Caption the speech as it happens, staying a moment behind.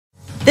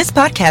This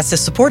podcast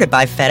is supported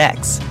by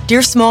FedEx.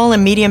 Dear small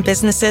and medium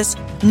businesses,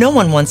 no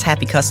one wants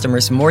happy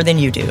customers more than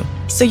you do.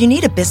 So you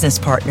need a business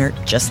partner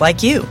just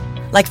like you.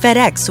 Like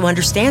FedEx, who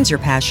understands your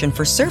passion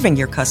for serving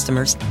your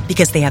customers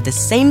because they have the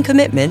same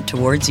commitment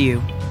towards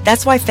you.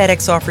 That's why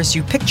FedEx offers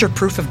you picture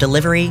proof of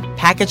delivery,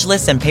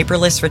 packageless and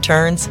paperless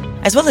returns,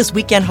 as well as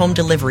weekend home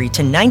delivery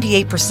to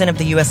 98% of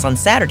the U.S. on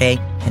Saturday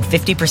and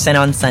 50%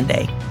 on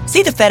Sunday.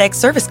 See the FedEx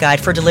service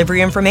guide for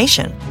delivery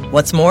information.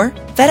 What's more,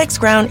 FedEx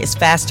Ground is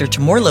faster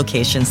to more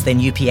locations than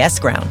UPS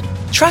Ground.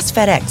 Trust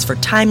FedEx for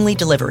timely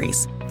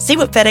deliveries. See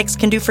what FedEx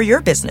can do for your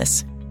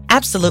business.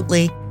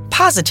 Absolutely,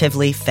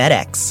 positively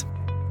FedEx.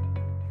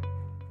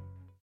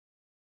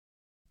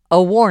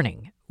 A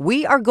warning.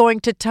 We are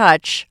going to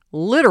touch,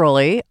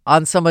 literally,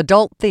 on some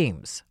adult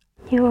themes.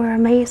 You are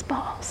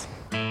amazeballs.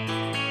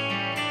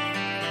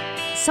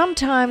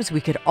 Sometimes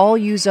we could all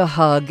use a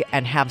hug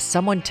and have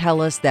someone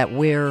tell us that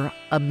we're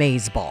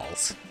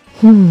amazeballs.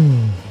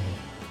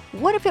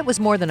 What if it was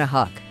more than a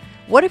hug?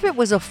 What if it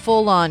was a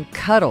full-on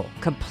cuddle,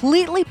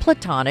 completely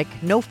platonic,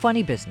 no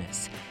funny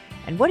business?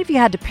 And what if you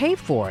had to pay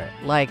for it,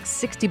 like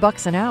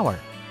 $60 an hour?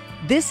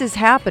 This is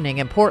happening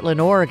in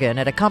Portland, Oregon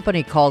at a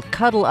company called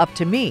Cuddle Up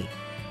to Me.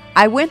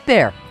 I went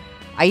there.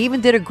 I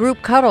even did a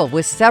group cuddle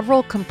with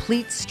several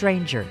complete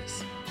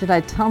strangers. Should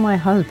I tell my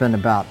husband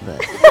about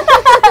this?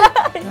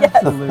 Yes.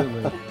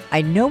 Absolutely.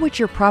 I know what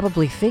you're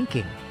probably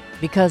thinking,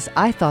 because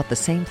I thought the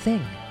same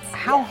thing.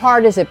 How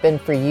hard has it been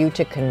for you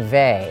to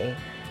convey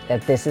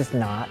that this is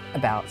not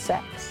about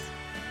sex?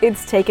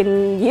 It's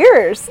taken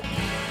years.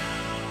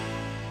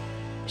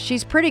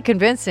 She's pretty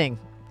convincing.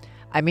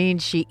 I mean,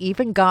 she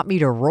even got me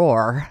to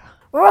roar.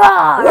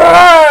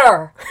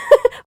 Roar!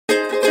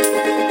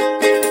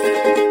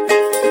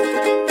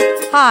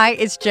 Hi,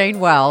 it's Jane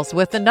Wells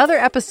with another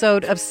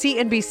episode of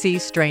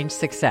CNBC's Strange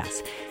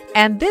Success.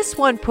 And this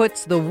one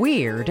puts the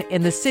weird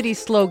in the city's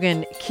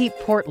slogan, Keep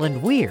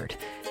Portland Weird.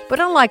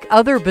 But unlike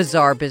other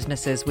bizarre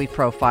businesses we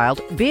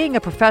profiled, being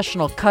a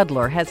professional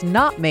cuddler has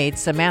not made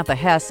Samantha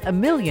Hess a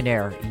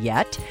millionaire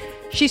yet.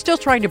 She's still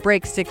trying to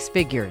break six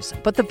figures,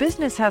 but the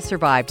business has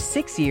survived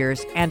 6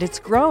 years and it's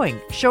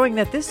growing, showing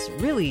that this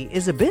really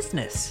is a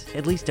business,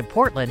 at least in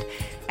Portland,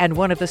 and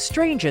one of the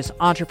strangest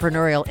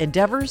entrepreneurial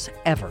endeavors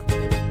ever.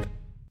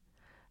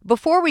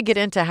 Before we get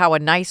into how a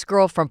nice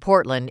girl from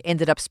Portland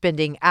ended up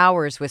spending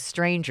hours with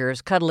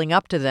strangers cuddling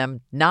up to them,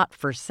 not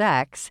for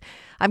sex,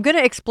 I'm going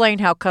to explain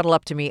how Cuddle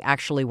Up to Me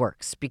actually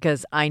works,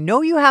 because I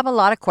know you have a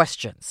lot of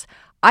questions.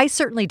 I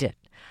certainly did.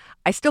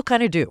 I still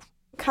kind of do.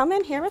 Come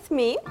in here with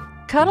me.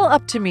 Cuddle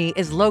Up to Me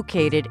is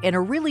located in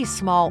a really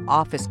small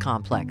office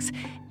complex.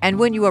 And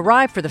when you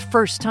arrive for the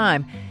first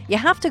time, you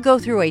have to go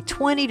through a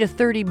 20 to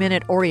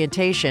 30-minute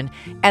orientation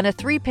and a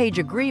 3-page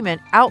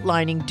agreement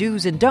outlining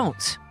do's and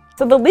don'ts.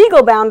 So the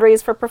legal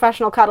boundaries for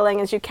professional cuddling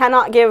is you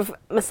cannot give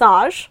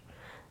massage.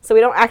 So we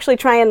don't actually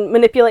try and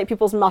manipulate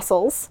people's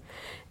muscles.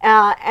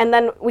 And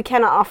then we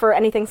cannot offer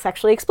anything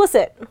sexually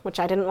explicit, which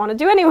I didn't want to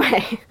do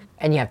anyway.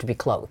 And you have to be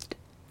clothed.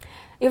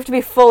 You have to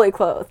be fully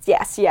clothed,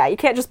 yes, yeah. You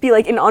can't just be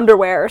like in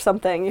underwear or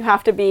something. You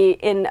have to be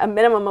in a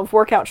minimum of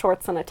workout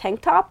shorts and a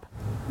tank top.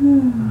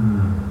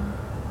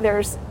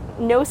 There's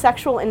no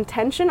sexual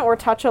intention or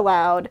touch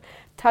allowed.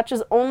 Touch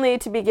is only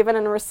to be given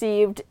and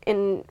received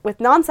with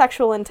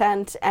non-sexual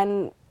intent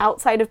and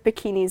outside of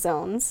bikini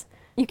zones.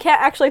 You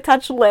can't actually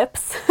touch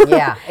lips.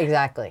 Yeah,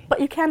 exactly. But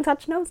you can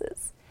touch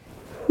noses.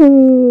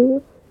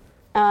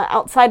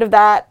 Outside of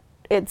that,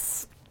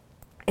 it's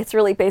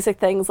really basic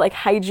things like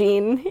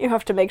hygiene. You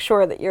have to make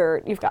sure that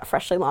you've got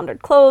freshly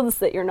laundered clothes,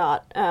 that you're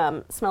not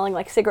smelling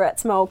like cigarette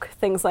smoke,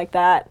 things like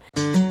that.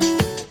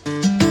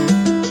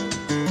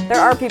 There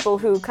are people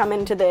who come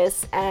into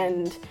this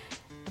and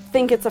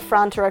think it's a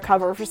front or a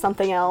cover for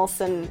something else,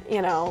 and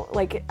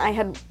like I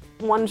had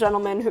one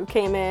gentleman who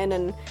came in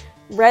and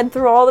read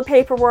through all the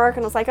paperwork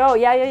and was like, oh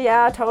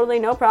yeah, totally,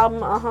 no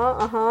problem,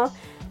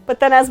 but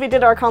then as we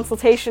did our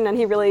consultation and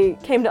he really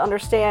came to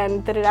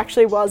understand that it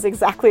actually was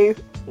exactly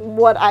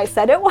what I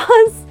said it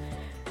was,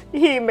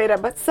 he made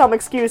up some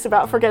excuse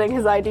about forgetting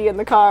his ID in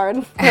the car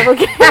and never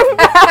came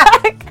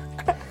back.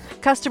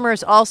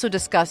 Customers also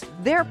discuss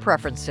their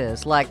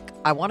preferences, like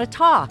I want to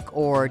talk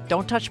or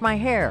don't touch my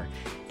hair.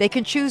 They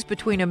can choose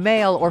between a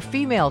male or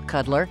female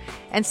cuddler,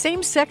 and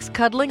same-sex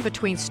cuddling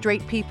between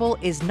straight people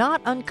is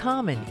not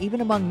uncommon,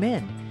 even among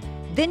men.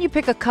 Then you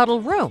pick a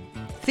cuddle room.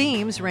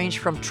 Themes range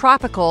from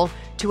tropical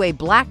to a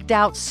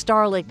blacked-out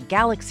starlit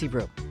galaxy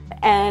room.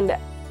 And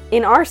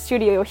in our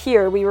studio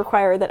here, we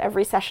require that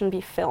every session be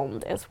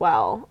filmed as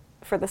well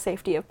for the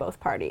safety of both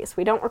parties.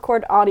 We don't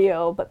record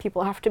audio, but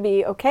people have to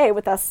be okay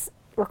with us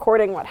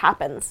recording what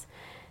happens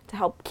to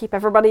help keep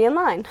everybody in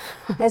line.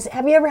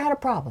 Have you ever had a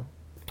problem?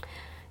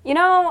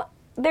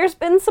 There's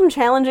been some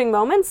challenging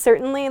moments,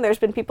 certainly. There's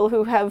been people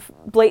who have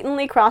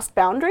blatantly crossed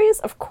boundaries,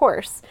 of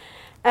course.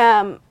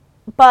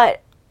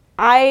 But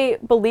I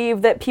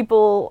believe that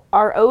people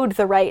are owed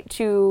the right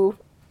to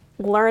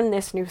learn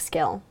this new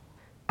skill.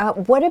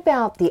 What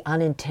about the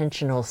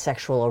unintentional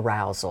sexual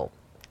arousal?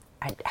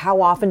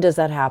 How often does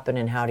that happen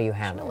and how do you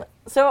handle it?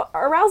 So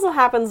arousal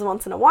happens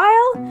once in a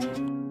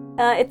while.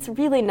 It's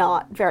really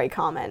not very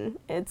common.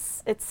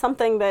 It's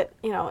something that,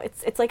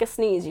 it's like a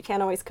sneeze. You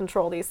can't always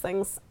control these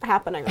things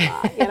happening or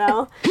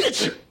not,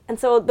 And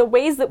so the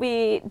ways that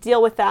we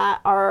deal with that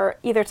are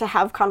either to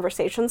have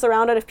conversations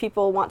around it if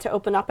people want to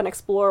open up and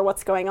explore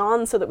what's going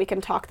on so that we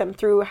can talk them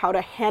through how to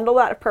handle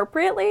that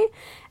appropriately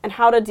and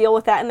how to deal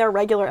with that in their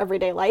regular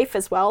everyday life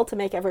as well to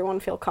make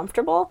everyone feel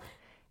comfortable.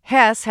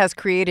 Hess has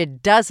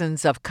created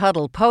dozens of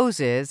cuddle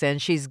poses,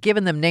 and she's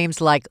given them names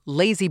like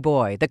Lazy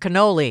Boy, the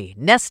Cannoli,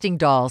 Nesting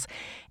Dolls,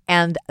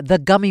 and the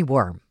Gummy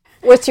Worm.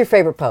 What's your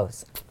favorite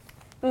pose?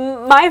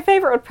 My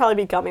favorite would probably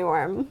be Gummy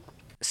Worm.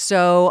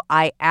 So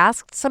I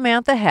asked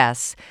Samantha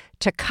Hess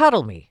to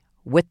cuddle me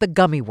with the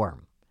Gummy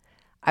Worm.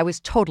 I was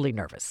totally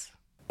nervous.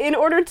 In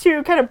order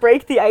to kind of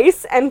break the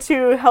ice and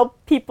to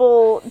help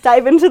people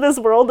dive into this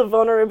world of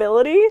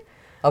vulnerability,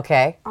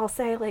 Okay. I'll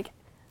say,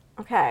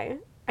 okay,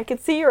 I can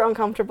see you're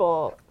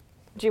uncomfortable.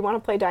 Do you want to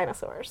play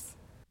dinosaurs?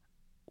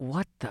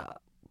 What the?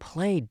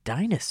 Play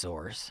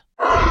dinosaurs?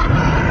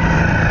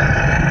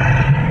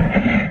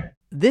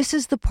 This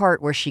is the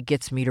part where she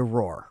gets me to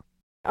roar.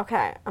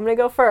 Okay, I'm going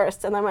to go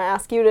first, and then I'm going to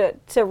ask you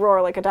to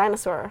roar like a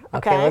dinosaur.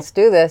 Okay, let's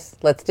do this.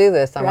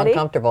 I'm Ready?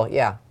 uncomfortable.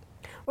 Yeah.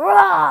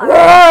 Roar!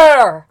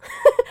 Roar!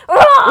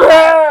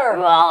 Roar!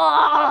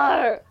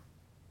 Roar!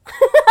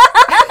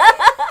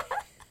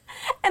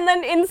 And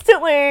then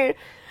instantly,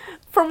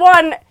 for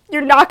one,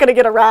 you're not going to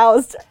get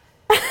aroused.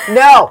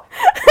 No.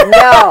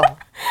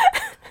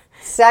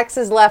 Sex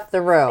has left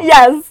the room.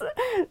 Yes.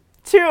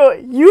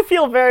 2, you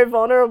feel very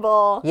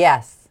vulnerable.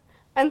 Yes.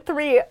 And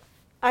 3,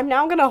 I'm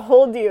now going to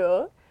hold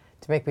you.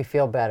 To make me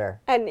feel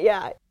better. And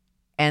yeah.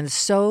 And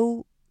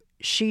so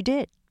she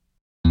did.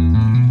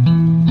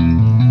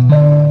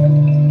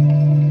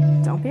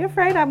 Don't be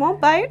afraid, I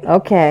won't bite.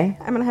 Okay.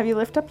 I'm going to have you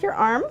lift up your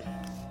arm,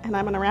 and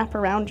I'm going to wrap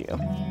around you.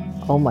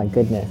 Oh my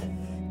goodness.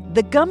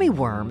 The Gummy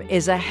Worm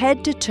is a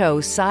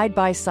head-to-toe,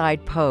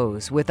 side-by-side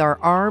pose with our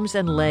arms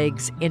and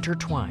legs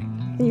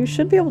intertwined. You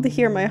should be able to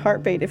hear my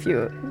heartbeat if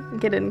you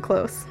get in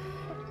close.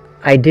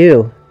 I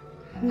do.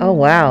 Oh,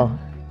 wow.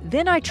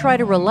 Then I try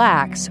to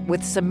relax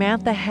with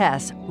Samantha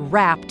Hess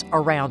wrapped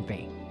around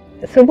me.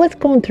 So what's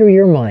going through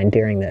your mind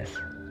during this?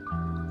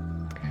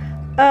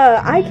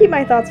 I keep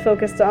my thoughts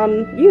focused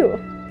on you,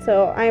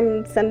 so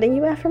I'm sending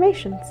you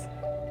affirmations.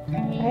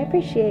 I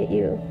appreciate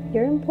you.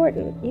 You're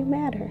important. You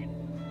matter.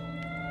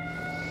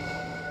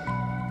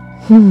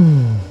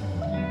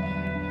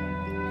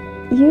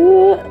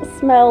 You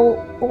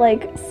smell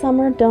like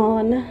summer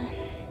dawn.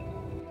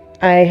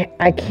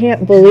 I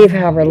can't believe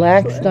how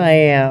relaxed I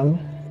am.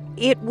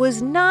 It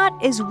was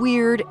not as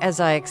weird as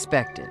I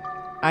expected.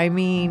 I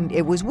mean,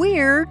 it was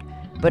weird,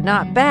 but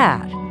not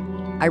bad.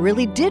 I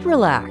really did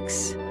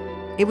relax.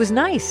 It was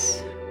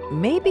nice.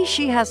 Maybe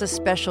she has a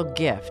special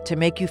gift to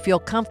make you feel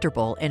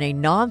comfortable in a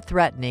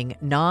non-threatening,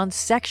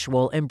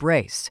 non-sexual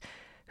embrace.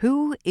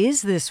 Who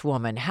is this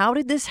woman? How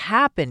did this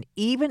happen,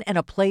 even in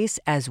a place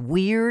as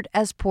weird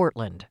as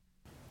Portland?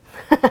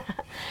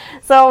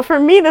 So for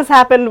me, this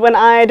happened when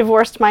I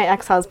divorced my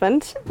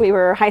ex-husband. We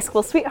were high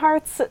school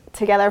sweethearts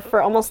together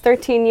for almost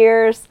 13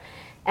 years,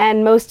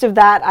 and most of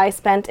that I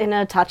spent in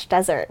a touch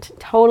desert.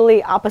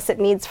 Totally opposite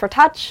needs for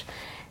touch,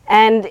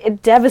 and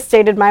it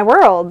devastated my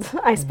world.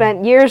 I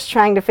spent years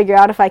trying to figure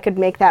out if I could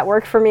make that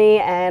work for me,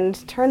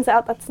 and turns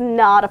out that's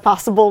not a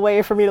possible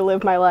way for me to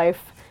live my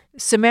life.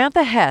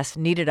 Samantha Hess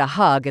needed a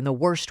hug in the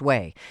worst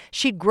way.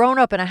 She'd grown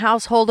up in a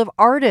household of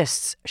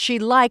artists. She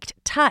liked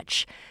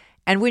touch.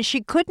 And when she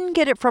couldn't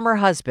get it from her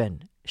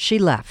husband, she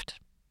left.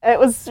 It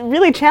was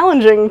really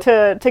challenging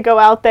to go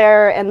out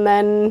there and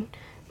then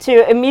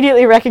to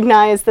immediately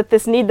recognize that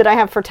this need that I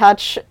have for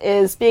touch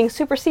is being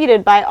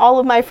superseded by all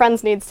of my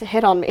friends' needs to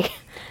hit on me.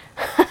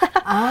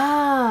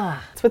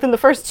 It's within the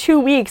first 2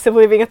 weeks of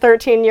leaving a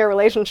 13-year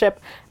relationship,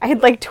 I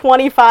had like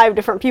 25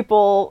 different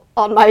people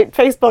on my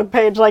Facebook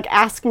page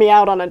ask me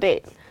out on a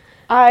date.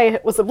 I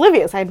was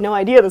oblivious. I had no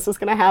idea this was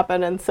going to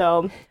happen, and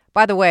so...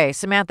 By the way,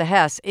 Samantha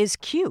Hess is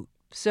cute.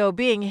 So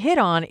being hit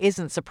on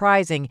isn't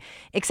surprising,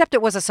 except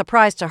it was a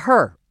surprise to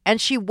her,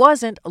 and she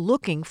wasn't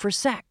looking for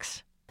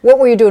sex. What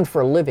were you doing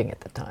for a living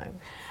at the time?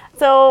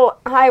 So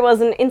I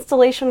was an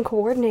installation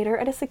coordinator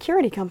at a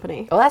security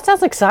company. Oh, that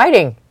sounds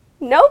exciting.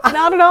 Nope,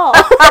 not at all.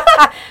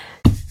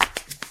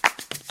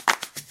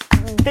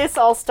 This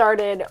all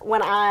started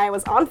when I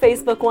was on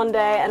Facebook one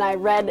day and I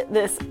read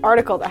this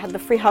article that had the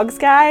free hugs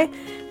guy,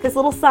 this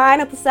little sign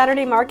at the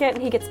Saturday market,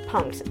 and he gets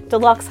punked.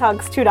 Deluxe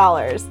hugs,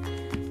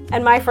 $2.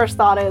 And my first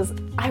thought is,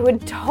 I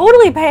would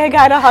totally pay a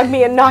guy to hug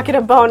me and not get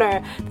a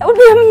boner. That would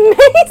be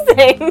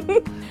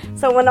amazing.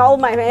 So when all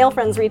of my male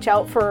friends reach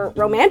out for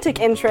romantic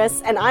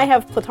interests and I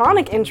have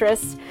platonic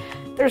interests,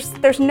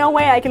 there's no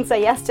way I can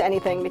say yes to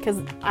anything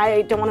because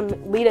I don't want to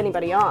lead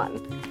anybody on.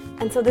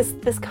 And so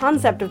this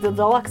concept of the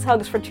deluxe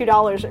hugs for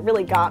 $2, it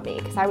really got me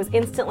because I was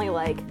instantly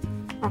like,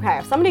 okay,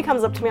 if somebody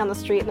comes up to me on the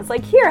street and it's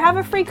like, here, have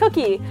a free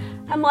cookie,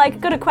 I'm like,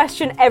 gonna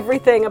question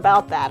everything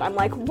about that. I'm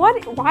like,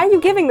 what? Why are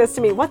you giving this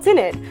to me? What's in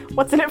it?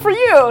 What's in it for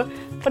you?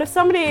 But if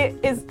somebody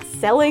is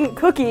selling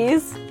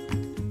cookies,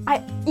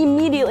 I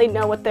immediately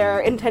know what their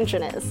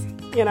intention is,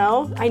 you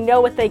know? I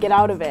know what they get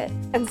out of it,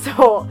 and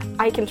so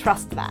I can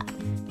trust that.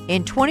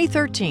 In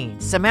 2013,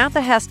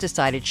 Samantha Hess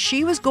decided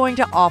she was going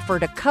to offer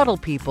to cuddle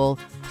people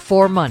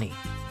for money.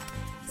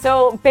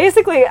 So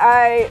basically,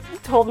 I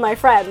told my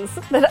friends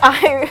that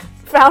I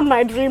found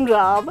my dream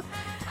job.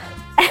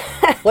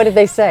 What did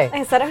they say?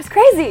 I said I was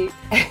crazy.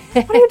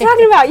 What are you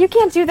talking about? You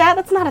can't do that.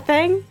 That's not a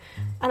thing.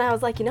 And I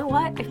was like, you know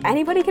what? If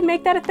anybody can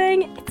make that a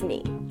thing, it's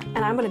me.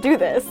 And I'm going to do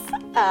this.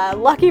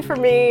 Lucky for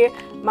me,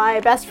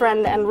 my best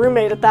friend and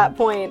roommate at that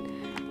point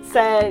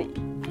said,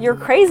 you're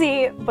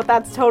crazy, but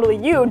that's totally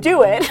you.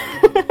 Do it.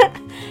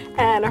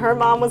 And her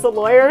mom was a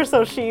lawyer,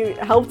 so she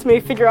helped me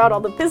figure out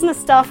all the business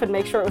stuff and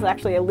make sure it was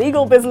actually a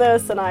legal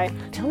business.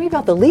 And Tell me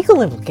about the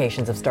legal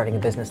implications of starting a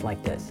business like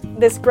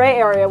this gray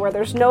area where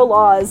there's no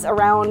laws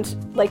around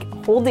like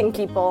holding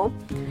people.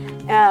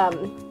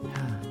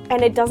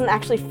 And it doesn't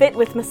actually fit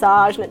with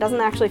massage, and it doesn't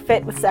actually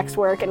fit with sex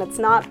work, and it's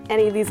not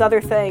any of these other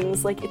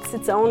things. Like, it's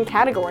its own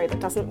category that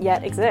doesn't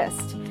yet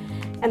exist.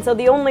 And so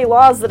the only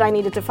laws that I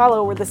needed to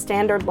follow were the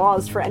standard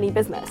laws for any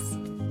business.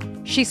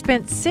 She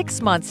spent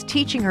 6 months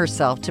teaching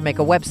herself to make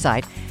a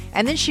website,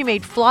 and then she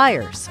made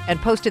flyers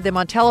and posted them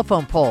on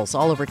telephone poles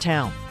all over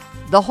town.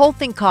 The whole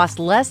thing cost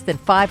less than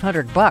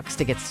 $500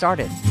 to get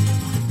started.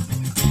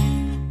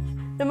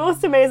 The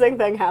most amazing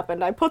thing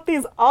happened. I put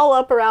these all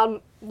up around,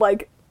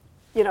 like,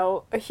 you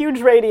know, a huge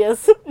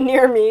radius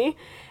near me,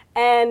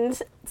 and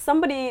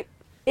somebody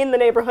in the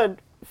neighborhood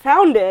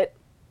found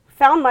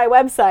my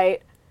website,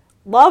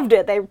 loved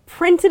it. They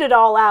printed it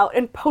all out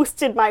and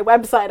posted my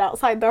website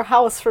outside their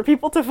house for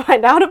people to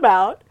find out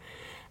about.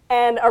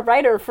 And a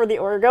writer for the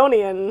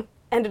Oregonian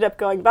ended up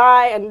going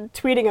by and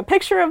tweeting a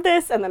picture of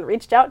this and then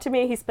reached out to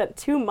me. He spent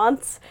 2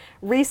 months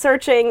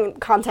researching,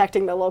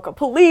 contacting the local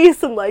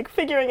police and like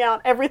figuring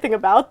out everything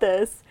about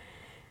this.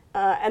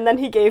 And then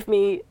he gave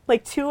me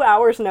like 2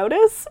 hours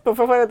notice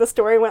before the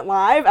story went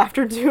live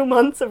after 2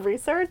 months of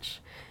research.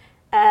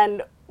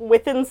 And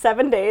within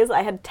 7 days,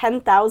 I had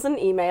 10,000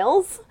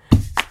 emails.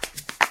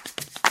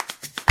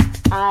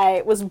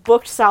 I was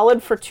booked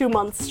solid for 2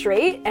 months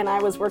straight, and I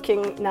was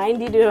working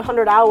 90 to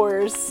 100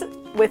 hours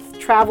with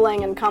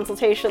traveling and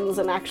consultations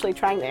and actually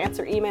trying to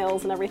answer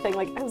emails and everything.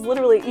 Like, I was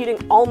literally eating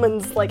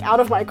almonds like out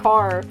of my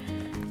car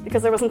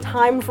because there wasn't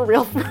time for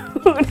real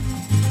food.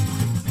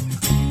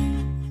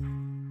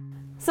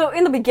 So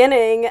in the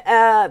beginning,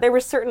 there were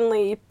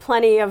certainly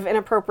plenty of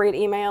inappropriate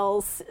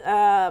emails.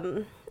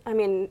 I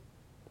mean,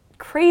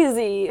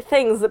 crazy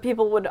things that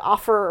people would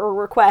offer or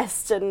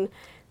request, and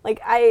like,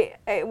 I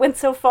went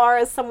so far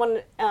as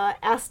someone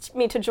asked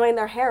me to join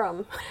their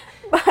harem,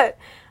 but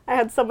I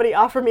had somebody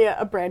offer me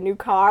a brand new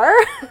car.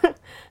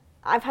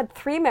 I've had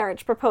 3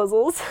 marriage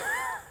proposals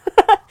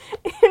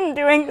in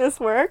doing this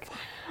work,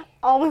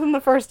 all within the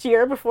first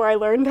year before I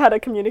learned how to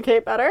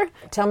communicate better.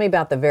 Tell me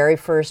about the very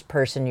first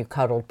person you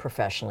cuddled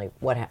professionally.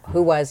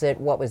 Who was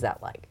it? What was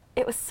that like?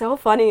 It was so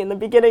funny. In the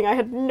beginning, I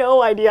had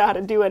no idea how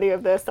to do any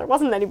of this. There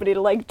wasn't anybody to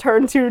like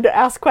turn to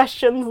ask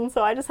questions, and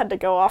so I just had to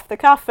go off the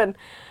cuff. And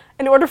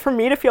in order for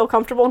me to feel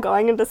comfortable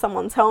going into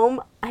someone's home,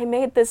 I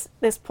made this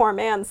poor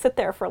man sit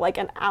there for like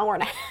an hour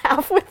and a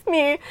half with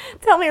me,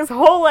 tell me his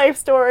whole life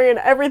story and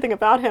everything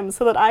about him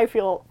so that I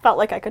felt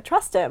like I could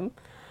trust him.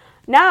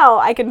 Now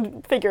I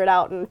can figure it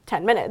out in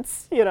 10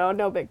 minutes, you know,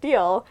 no big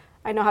deal.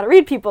 I know how to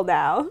read people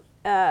now.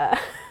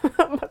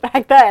 But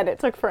back then, it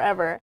took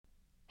forever.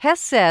 Hess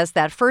says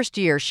that first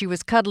year she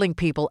was cuddling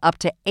people up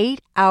to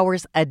 8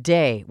 hours a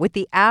day, with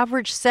the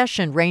average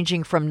session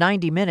ranging from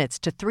 90 minutes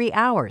to 3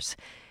 hours.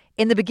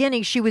 In the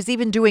beginning, she was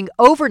even doing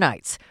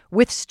overnights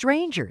with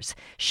strangers.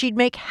 She'd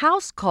make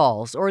house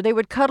calls, or they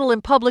would cuddle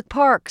in public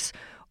parks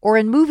or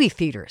in movie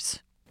theaters.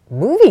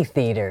 Movie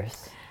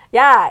theaters?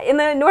 Yeah, in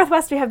the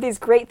Northwest, we have these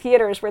great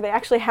theaters where they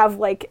actually have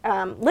like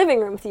living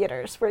room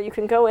theaters where you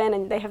can go in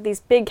and they have these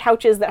big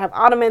couches that have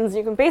ottomans.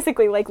 You can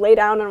basically like lay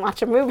down and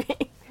watch a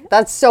movie.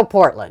 That's so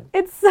Portland.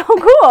 It's so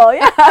cool,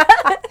 yeah.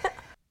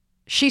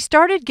 She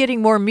started getting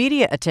more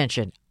media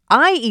attention.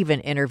 I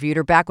even interviewed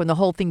her back when the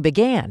whole thing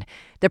began.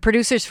 The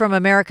producers from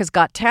America's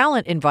Got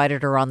Talent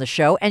invited her on the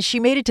show, and she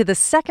made it to the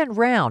second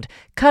round,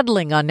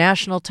 cuddling on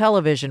national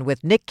television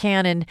with Nick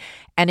Cannon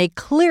and a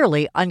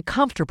clearly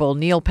uncomfortable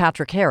Neil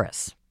Patrick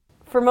Harris.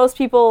 For most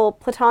people,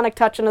 platonic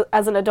touch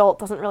as an adult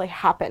doesn't really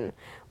happen.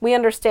 We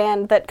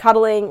understand that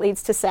cuddling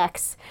leads to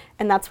sex,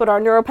 and that's what our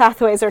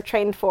neuropathways are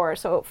trained for.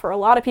 So for a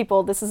lot of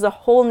people, this is a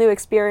whole new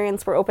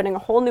experience. We're opening a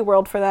whole new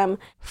world for them.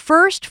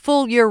 First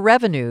full-year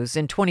revenues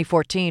in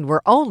 2014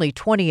 were only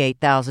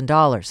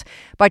 $28,000.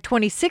 By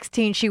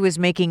 2016, she was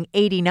making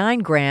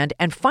 $89,000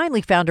 and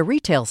finally found a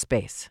retail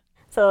space.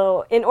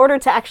 So in order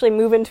to actually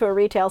move into a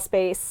retail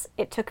space,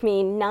 it took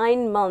me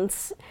 9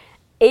 months,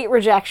 8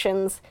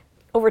 rejections,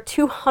 over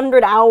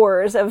 200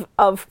 hours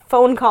of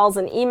phone calls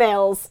and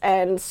emails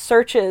and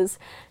searches,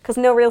 because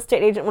no real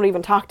estate agent would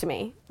even talk to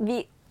me.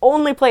 The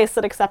only place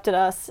that accepted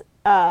us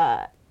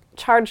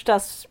charged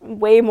us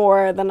way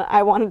more than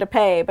I wanted to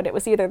pay, but it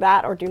was either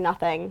that or do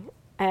nothing.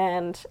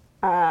 And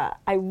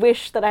I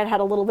wish that I'd had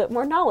a little bit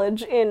more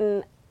knowledge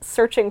in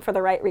searching for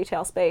the right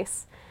retail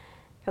space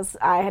because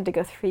I had to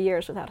go 3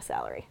 years without a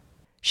salary.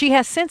 She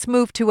has since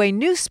moved to a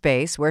new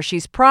space where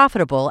she's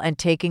profitable and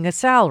taking a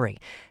salary.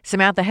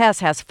 Samantha Hess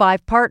has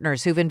 5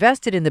 partners who've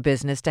invested in the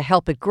business to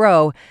help it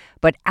grow,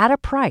 but at a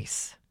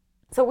price.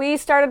 So we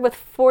started with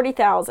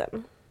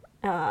 $40,000,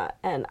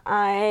 and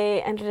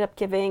I ended up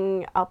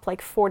giving up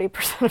like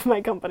 40% of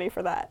my company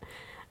for that.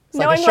 It's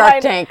like a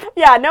Shark Tank.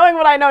 Yeah, knowing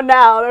what I know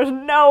now, there's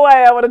no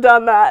way I would have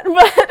done that.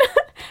 But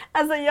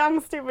as a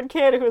young, stupid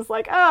kid who's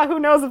like, who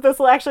knows if this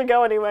will actually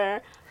go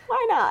anywhere,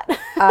 why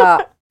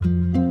not?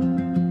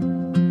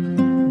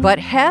 But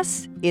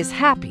Hess is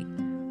happy.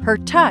 Her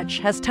touch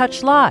has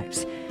touched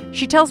lives.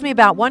 She tells me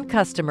about one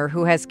customer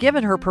who has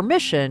given her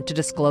permission to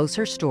disclose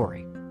her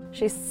story.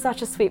 She's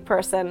such a sweet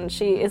person.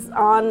 She is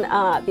on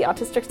the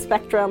autistic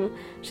spectrum.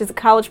 She's a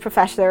college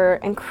professor,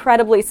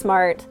 incredibly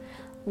smart,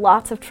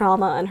 lots of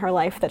trauma in her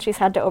life that she's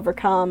had to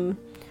overcome.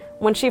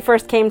 When she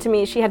first came to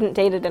me, she hadn't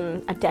dated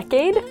in a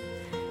decade.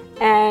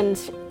 And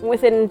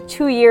within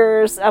 2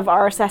 years of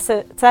our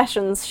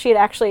sessions, she had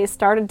actually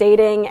started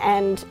dating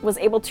and was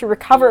able to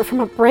recover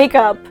from a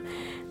breakup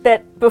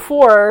that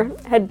before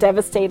had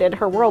devastated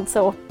her world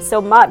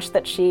so much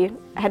that she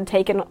had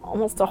taken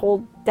almost a whole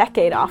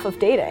decade off of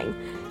dating.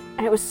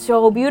 And it was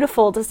so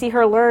beautiful to see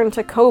her learn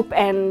to cope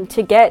and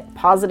to get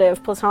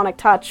positive platonic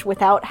touch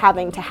without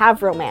having to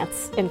have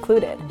romance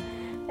included.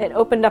 It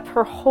opened up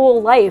her whole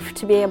life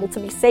to be able to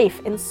be safe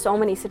in so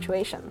many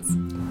situations.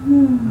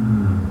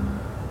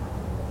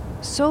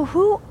 So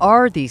who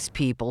are these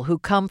people who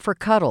come for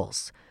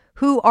cuddles?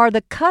 Who are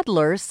the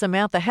cuddlers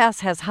Samantha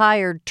Hess has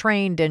hired,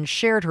 trained, and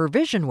shared her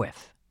vision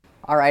with?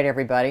 All right,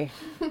 everybody.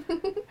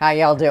 How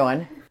y'all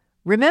doing?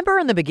 Remember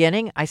in the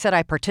beginning I said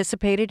I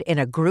participated in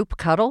a group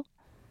cuddle?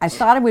 I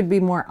thought it would be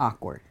more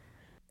awkward.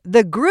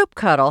 The group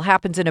cuddle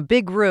happens in a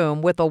big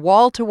room with a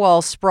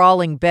wall-to-wall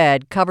sprawling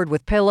bed covered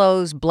with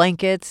pillows,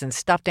 blankets, and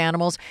stuffed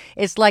animals.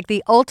 It's like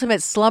the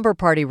ultimate slumber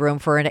party room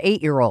for an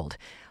 8-year-old.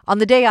 On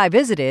the day I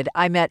visited,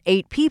 I met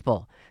 8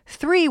 people.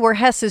 3 were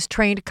Hess's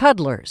trained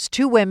cuddlers,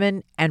 2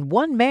 women, and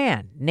 1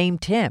 man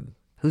named Tim,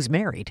 who's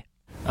married.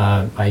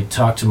 I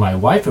talked to my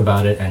wife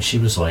about it, and she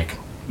was like,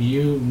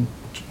 you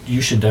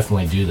should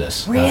definitely do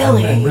this.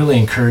 Really? And really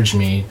encouraged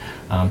me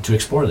to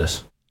explore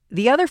this.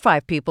 The other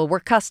 5 people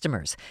were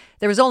customers.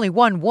 There was only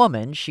 1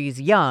 woman.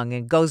 She's young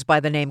and goes by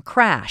the name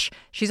Crash.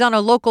 She's on a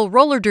local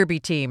roller derby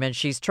team, and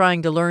she's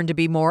trying to learn to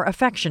be more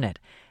affectionate.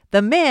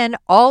 The men,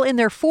 all in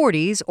their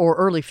 40s or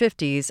early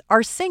 50s,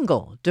 are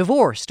single,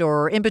 divorced,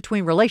 or in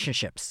between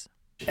relationships.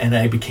 And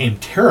I became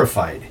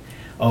terrified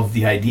of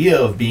the idea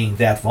of being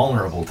that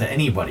vulnerable to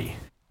anybody.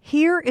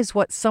 Here is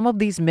what some of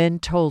these men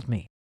told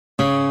me.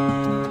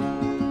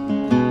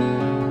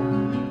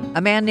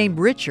 A man named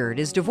Richard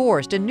is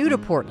divorced and new to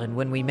Portland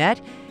when we met.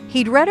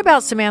 He'd read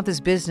about Samantha's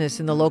business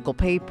in the local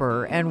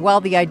paper, and while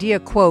the idea,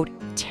 quote,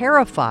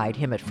 terrified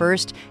him at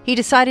first, he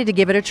decided to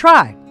give it a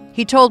try.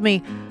 He told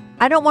me,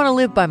 I don't want to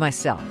live by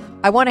myself.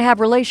 I want to have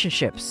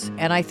relationships,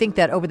 and I think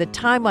that over the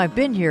time I've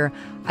been here,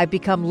 I've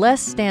become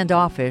less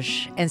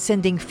standoffish and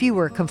sending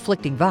fewer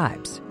conflicting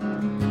vibes.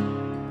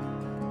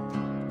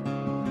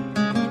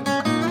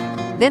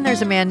 Then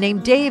there's a man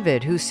named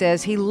David who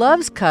says he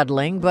loves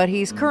cuddling, but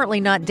he's currently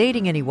not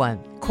dating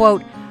anyone.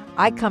 Quote,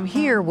 I come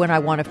here when I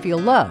want to feel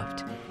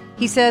loved.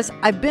 He says,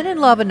 I've been in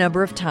love a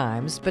number of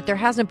times, but there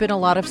hasn't been a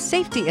lot of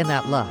safety in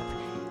that love.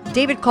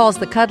 David calls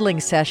the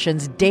cuddling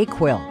sessions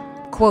Dayquil.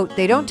 Quote,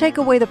 they don't take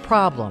away the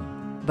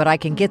problem, but I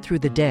can get through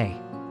the day.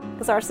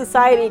 Because our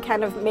society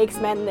kind of makes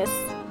men this,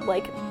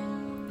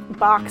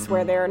 box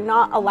where they're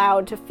not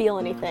allowed to feel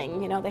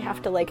anything. You know, they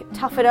have to,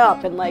 tough it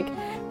up and,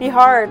 be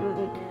hard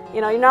and,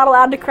 you're not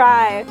allowed to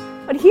cry.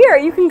 But here,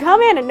 you can come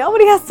in and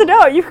nobody has to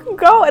know. You can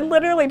go and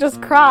literally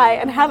just cry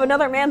and have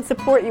another man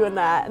support you in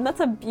that. And that's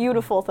a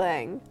beautiful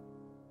thing.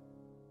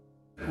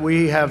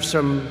 We have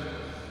some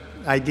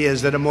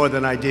ideas that are more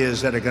than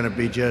ideas that are going to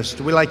be just,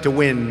 do we like to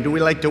win? Do we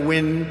like to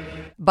win?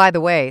 By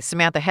the way,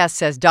 Samantha Hess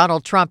says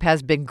Donald Trump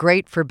has been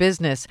great for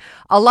business.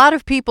 A lot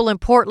of people in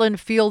Portland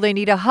feel they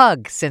need a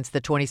hug since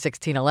the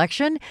 2016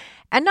 election,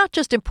 and not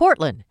just in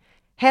Portland.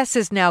 Hess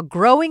is now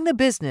growing the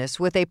business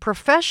with a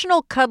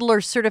professional cuddler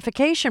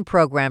certification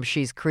program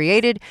she's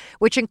created,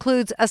 which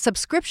includes a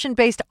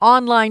subscription-based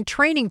online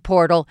training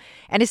portal,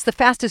 and it's the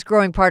fastest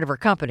growing part of her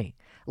company.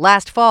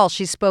 Last fall,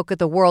 she spoke at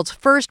the world's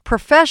first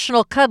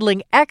professional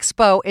cuddling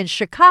expo in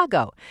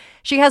Chicago.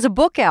 She has a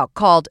book out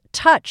called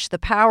Touch, the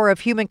Power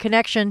of Human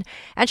Connection,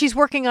 and she's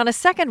working on a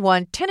second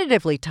one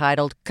tentatively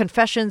titled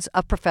Confessions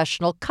of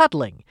Professional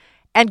Cuddling.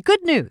 And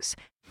good news,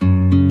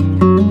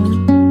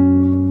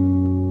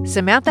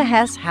 Samantha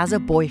Hess has a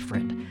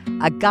boyfriend,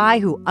 a guy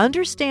who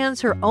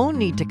understands her own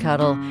need to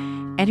cuddle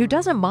and who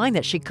doesn't mind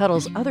that she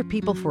cuddles other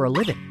people for a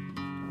living.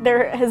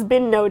 There has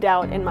been no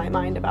doubt in my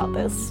mind about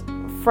this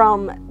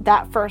from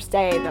that first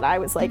day that I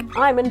was like,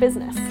 I'm in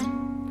business.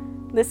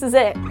 This is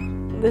it.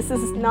 This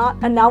is not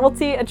a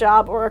novelty, a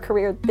job, or a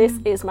career. This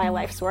is my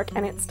life's work,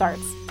 and it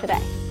starts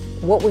today.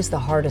 What was the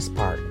hardest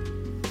part?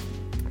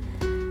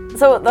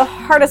 So the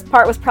hardest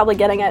part was probably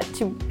getting it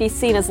to be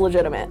seen as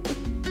legitimate.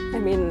 I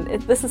mean,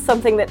 this is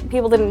something that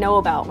people didn't know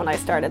about when I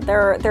started.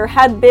 There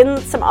had been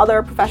some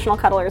other professional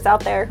cuddlers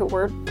out there who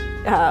were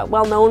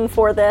well known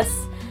for this,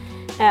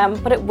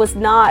 but it was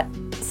not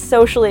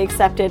socially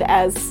accepted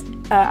as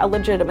a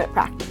legitimate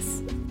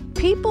practice.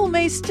 People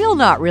may still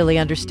not really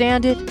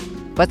understand it,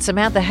 but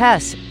Samantha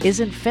Hess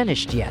isn't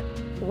finished yet.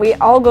 We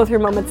all go through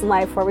moments in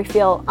life where we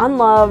feel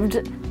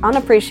unloved,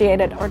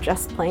 unappreciated, or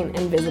just plain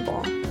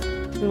invisible.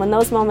 And when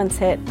those moments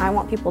hit, I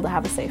want people to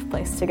have a safe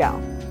place to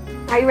go.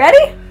 Are you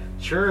ready?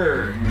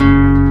 Sure.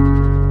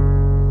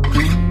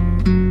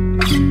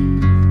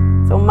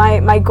 So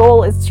my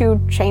goal is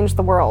to change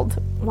the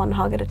world one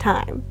hug at a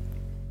time.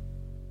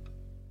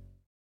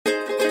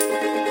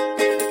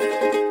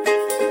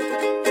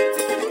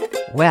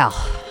 Well,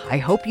 I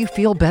hope you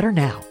feel better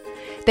now.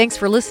 Thanks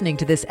for listening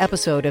to this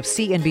episode of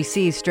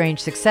CNBC's Strange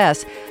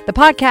Success. The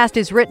podcast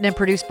is written and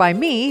produced by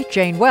me,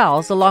 Jane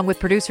Wells, along with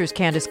producers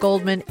Candace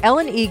Goldman,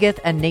 Ellen Egath,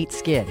 and Nate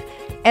Skid.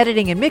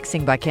 Editing and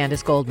mixing by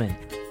Candace Goldman.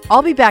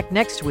 I'll be back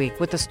next week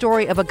with the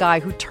story of a guy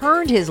who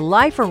turned his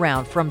life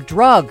around from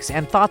drugs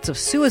and thoughts of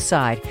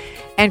suicide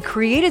and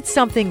created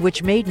something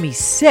which made me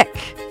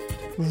sick.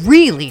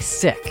 Really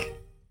sick.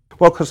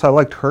 Well, because I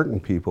liked hurting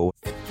people.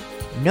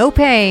 No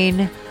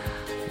pain,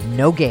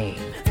 no gain.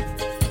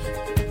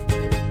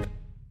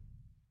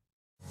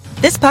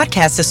 This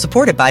podcast is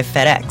supported by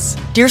FedEx.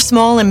 Dear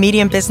small and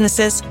medium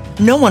businesses,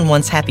 no one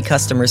wants happy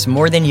customers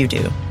more than you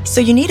do. So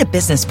you need a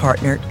business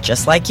partner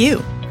just like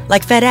you.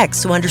 Like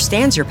FedEx, who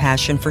understands your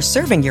passion for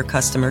serving your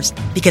customers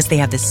because they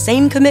have the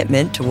same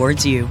commitment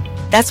towards you.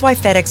 That's why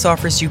FedEx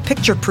offers you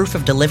picture proof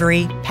of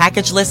delivery,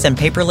 packageless and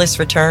paperless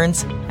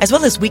returns, as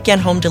well as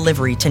weekend home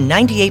delivery to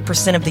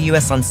 98% of the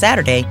U.S. on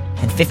Saturday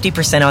and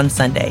 50% on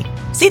Sunday.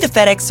 See the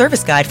FedEx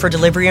service guide for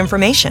delivery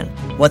information.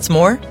 What's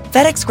more,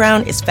 FedEx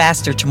Ground is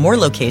faster to more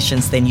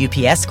locations than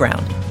UPS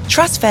Ground.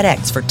 Trust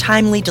FedEx for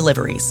timely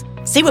deliveries.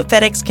 See what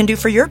FedEx can do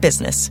for your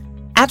business.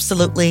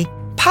 Absolutely,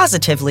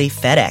 positively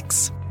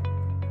FedEx.